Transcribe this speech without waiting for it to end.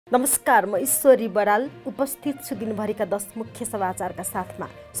नमस्कार, म ईश्वरी बराल उपस्थित छु दिनभरिका 10 मुख्य समाचारका साथमा।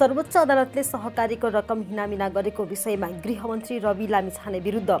 सर्वोच्च अदालतले सहकारीको रकम हिनामिना गरेको विषयमा गृहमन्त्री रवि लामिछाने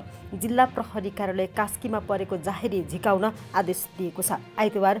विरुद्ध जिल्ला प्रहरी कार्यालय कास्कीमा परेको जाहेरी झिकाउन आदेश दिएको छ।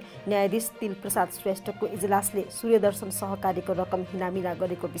 आइतबार न्यायाधीश तिलप्रसाद श्रेष्ठको इजलासले सूर्यदर्शन सहकारीको रकम हिनामिना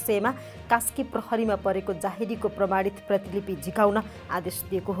गरेको विषयमा कास्की प्रहरीमा परेको जाहेरीको प्रमाणित प्रतिलिपि झिकाउन आदेश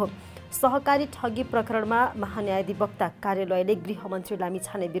दिएको हो। सहकारी ठगी प्रकरणमा महान्यायाधिवक्ता कार्यालयले गृहमन्त्री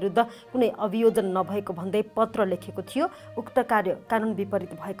लामिछाने विरुद्ध कुनै अभियोजन नभएको भन्दै पत्र लेखेको थियो। उक्त कार्य कानुन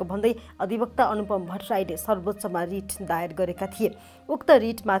विपरीत भएको भन्दै अधिवक्ता अनुपम भट्टराईले सर्वोच्चमा रिट दायर गरेका थिए। उक्त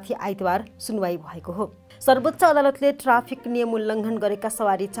रिटमाथि आइतबार सुनवाई भएको हो। सर्वोच्च अदालतले ट्राफिक नियम उल्लङ्घन गरेका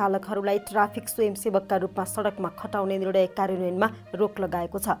सवारी चालकहरूलाई ट्राफिक स्वयंसेवकका रूपमा सडकमा खटाउने निर्णय कार्यान्वयनमा रोक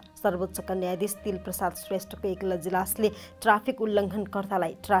लगाएको छ। सर्वोच्चका न्यायाधीश तिलप्रसाद श्रेष्ठको एकल इजलासले ट्राफिक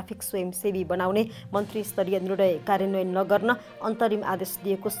उल्लङ्घनकर्तालाई ट्राफिक स्वयंसेवी बनाउने मन्त्री स्तरीय निर्णय कार्यान्वयन नगर्न अन्तरिम आदेश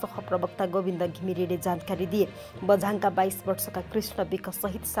दिएको सहप्रवक्ता गोविन्द घिमिरेले जानकारी दिए। बझाङका 22 वर्षका कृष्ण विक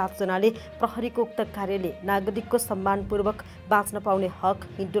सहित 7 जनाले प्रहरीको उक्त कार्यले नागरिकको सम्मानपूर्वक बाँच्न पाउने हक,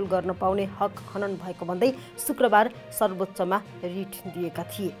 हिँडडुल गर्न पाउने हक हनन भएको भन्दै शुक्रबार सर्वोच्चमा रिट दिएका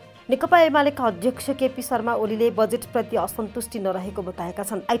थिए। नेकपा एमालेका अध्यक्ष केपी शर्मा ओलीले बजेटप्रति असन्तुष्टि नरहेको बताएका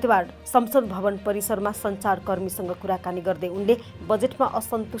छन्। आइतबार संसद भवन परिसरमा सञ्चारकर्मीसँग कुराकानी गर्दै उनले बजेटमा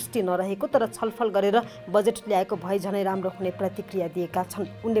असन्तुष्टि नरहेको तर छलफल गरेर बजेट ल्याएको भए झनै राम्रो हुने प्रतिक्रिया दिएका छन्।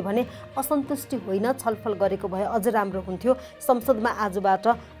 उनले भने असन्तुष्टि होइन, छलफल गरेको भए अझ राम्रो हुन्थ्यो। संसदमा आजबाट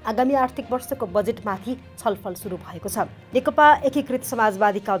आगामी आर्थिक वर्षको बजेटमाथि छलफल सुरु भएको छ। नेकपा एकीकृत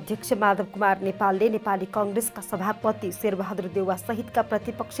समाजवादीका अध्यक्ष माधव कुमार नेपालले नेपाली कांग्रेसका सभापति शेरबहादुर देउवा सहितका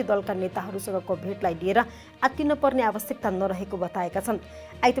प्रतिपक्षी दलका नेताहरूसँगको भेटलाई लिएर आत्तिन पर्ने आवश्यकता नरहेको बताएका छन्।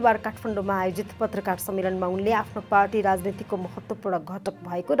 आइतबार काठमाडौँमा आयोजित पत्रकार सम्मेलनमा उनले आफ्नो पार्टी राजनीतिको महत्त्वपूर्ण घटक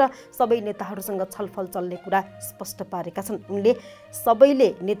भएको र सबै नेताहरूसँग छलफल चल्ने कुरा स्पष्ट पारेका छन्। उनले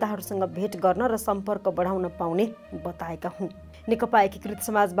सबैले नेताहरूसँग भेट गर्न र सम्पर्क बढाउन पाउने बताएका हुन्। नेकपा एकीकृत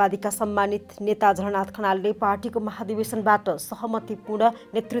समाजवादीका सम्मानित नेता झलनाथ खनालले पार्टीको महाधिवेशनबाट सहमतिपूर्ण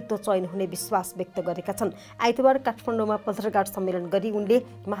नेतृत्व चयन हुने विश्वास व्यक्त गरेका छन्। आइतबार काठमाडौँमा पत्रकार सम्मेलन गरी उनले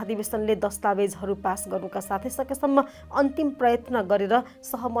महाधिवेशनले दस्तावेजहरू पास गर्नुका साथै सकेसम्म अन्तिम प्रयत्न गरेर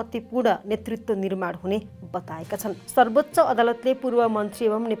सहमतिपूर्ण नेतृत्व निर्माण हुने बताएका छन्। सर्वोच्च अदालतले पूर्व मन्त्री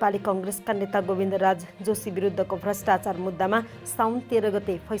एवं नेपाली कांग्रेसका नेता गोविन्द राज जोशी विरुद्धको भ्रष्टाचार मुद्दामा साउन 13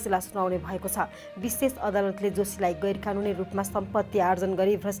 गते फैसला सुनाउने भएको छ। विशेष अदालतले जोशीलाई गैरकानुनी रूपमा सम्पत्ति आर्जन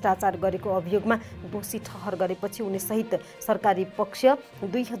गरी भ्रष्टाचार गरेको अभियोगमा दोषी ठहर गरेपछि उनीसहित सरकारी पक्ष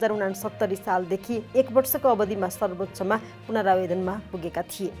 2069 सालदेखि 1 वर्षको अवधिमा सर्वोच्चमा पुनरावेदनमा पुगेका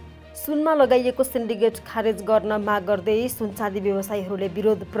थिए। सुनमा लगाइएको सिन्डिकेट खारेज गर्न माग गर्दै सुनचाँदी व्यवसायीहरूले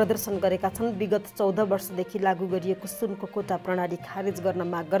विरोध प्रदर्शन गरेका छन्। विगत 14 वर्षदेखि लागू गरिएको सुनको कोटा प्रणाली खारेज गर्न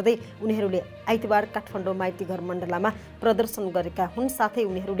माग गर्दै उनीहरूले आइतबार काठमाडौँ माइतीघर मण्डलामा प्रदर्शन गरेका हुन्। साथै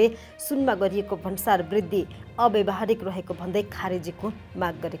उनीहरूले सुनमा गरिएको भन्सार वृद्धि अव्यावहारिक रहेको भन्दै खारेजीको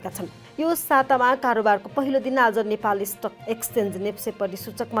माग गरेका छन्। यो सातामा कारोबारको पहिलो दिन आज नेपाल स्टक एक्सचेन्ज नेप्से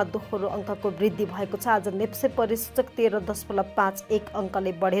परिसूचकमा दोहोरो अङ्कको वृद्धि भएको छ। आज नेप्से परिसूचक 13.51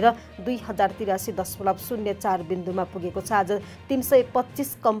 अङ्कले बढेर 2083.04 बिन्दुमा पुगेको छ। आज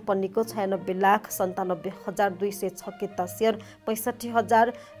 325 कम्पनीको 96,97,256 सेयर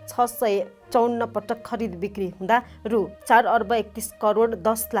 65,654 पटक खरिद बिक्री हुँदा रु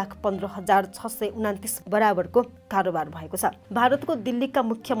 4,31,10,15,629 बराबरको कारोबार भएको छ। भारतको दिल्लीका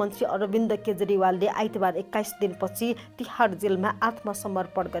मुख्यमन्त्री अरविन्द केजरीवालले आइतबार 21 दिनपछि तिहाड जेलमा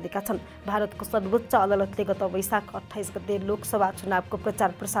आत्मसमर्पण गरेका छन्। भारतको सर्वोच्च अदालतले गत वैशाख 28 गते लोकसभा चुनावको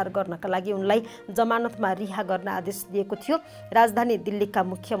प्रचार प्रसार गर्नका लागि उनलाई जमानतमा रिहा गर्न आदेश दिएको थियो। राजधानी दिल्लीका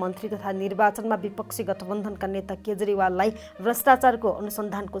मुख्यमन्त्री तथा निर्वाचनमा विपक्षी गठबन्धनका नेता केजरीवाललाई भ्रष्टाचारको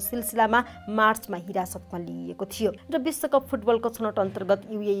अनुसन्धानको सिलसिलामा मार्चमा हिरासतमा लिइएको थियो। र विश्वकप फुटबलको छनौट अन्तर्गत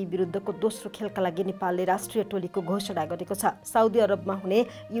युएई विरुद्धको दोस्रो खेलका लागि नेपालले राष्ट्रिय टोलीको घोषणा गरेको छ। साउदी अरबमा हुने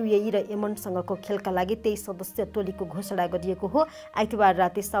युएई र यमनसँगको खेलका लागि 23 सदस्यीय टोलीको घोषणा गरिएको हो। आइतबार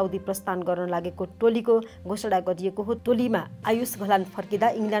राति साउदी प्रस्थान गर्न लागेको टोलीको घोषणा गरिएको हो। टोलीमा आयुष घलान फर्किँदा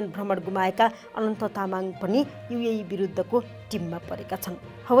इङ्ल्यान्ड भ्रमण गुमाएका अनन्त तामाङ पनि युएई विरुद्धको टिममा परेका छन्।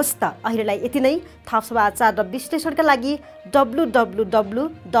 हवस् त, अहिलेलाई यति नै। थप समाचार र विश्लेषणका लागि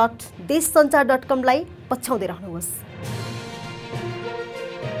www.deshsanchar.com लाई पछ्याउँदै रहनुहोस्।